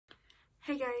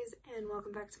Hey guys, and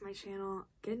welcome back to my channel.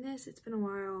 Goodness, it's been a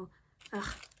while.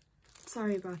 Ugh,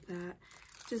 sorry about that.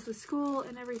 Just with school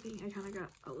and everything, I kind of got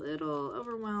a little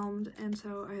overwhelmed, and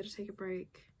so I had to take a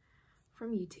break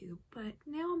from YouTube, but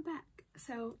now I'm back.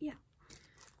 So yeah.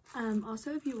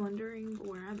 Also, if you're wondering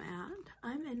where I'm at,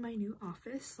 I'm in my new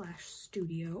office slash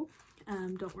studio.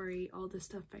 Don't worry, all this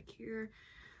stuff back here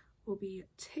will be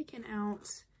taken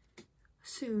out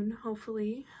soon,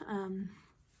 hopefully.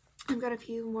 I've got a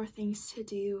few more things to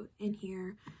do in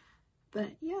here,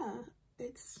 but yeah,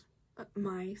 it's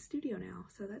my studio now,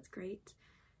 so that's great.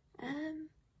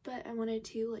 But I wanted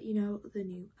to let you know the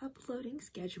new uploading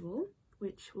schedule,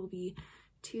 which will be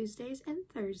Tuesdays and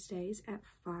Thursdays at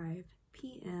 5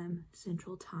 p.m.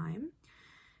 Central Time.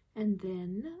 And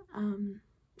then,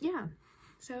 yeah,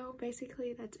 so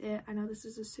basically that's it. I know this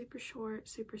is a super short,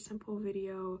 super simple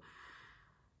video.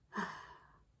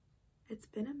 It's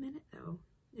been a minute though.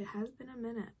 It has been a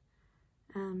minute.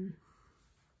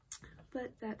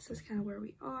 But that's just kind of where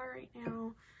we are right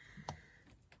now.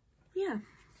 Yeah,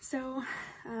 so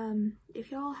if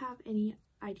y'all have any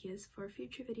ideas for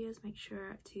future videos, make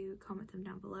sure to comment them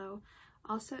down below.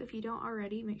 Also, if you don't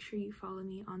already, make sure you follow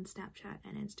me on Snapchat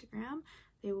and Instagram.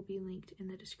 They will be linked in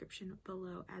the description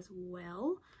below as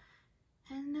well.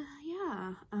 And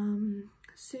yeah,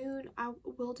 soon I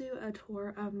will do a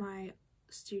tour of my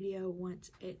studio once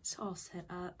it's all set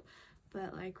up,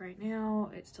 but like right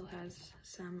now it still has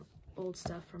some old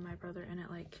stuff from my brother in it,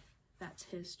 like that's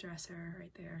his dresser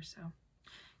right there. So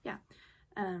yeah,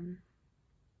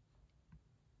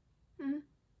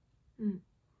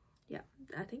 yeah,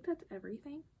 I think that's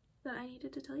everything that I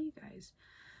needed to tell you guys.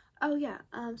 Oh yeah,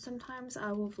 sometimes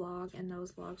I will vlog, and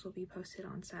those vlogs will be posted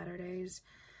on Saturdays.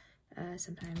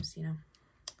 Sometimes, you know,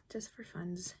 just for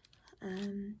funs.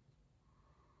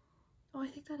 Oh, I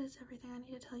think that is everything I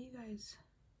need to tell you guys.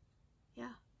 Yeah,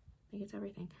 I think it's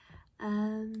everything.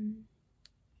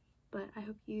 But I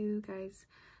hope you guys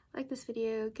like this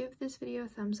video. Give this video a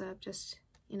thumbs up, just,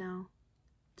 you know,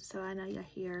 so I know you're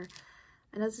here.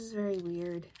 I know this is very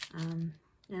weird, and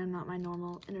I'm not my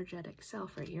normal energetic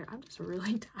self right here. I'm just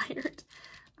really tired.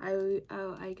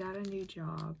 I got a new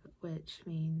job, which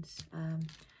means,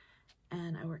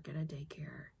 and I work at a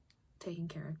daycare, taking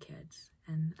care of kids,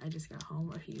 and I just got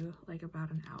home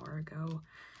about an hour ago,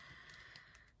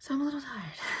 so I'm a little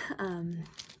tired.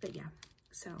 But yeah,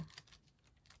 so,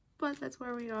 but that's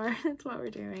where we are. That's what we're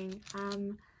doing.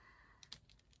 I'm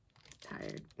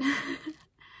tired.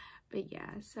 But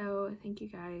yeah, so thank you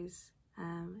guys,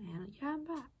 and yeah, I'm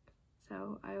back.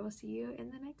 So I will see you in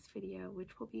the next video,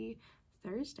 which will be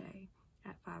Thursday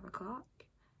at 5 o'clock.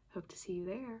 Hope to see you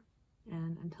there,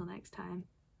 and until next time,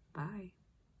 bye.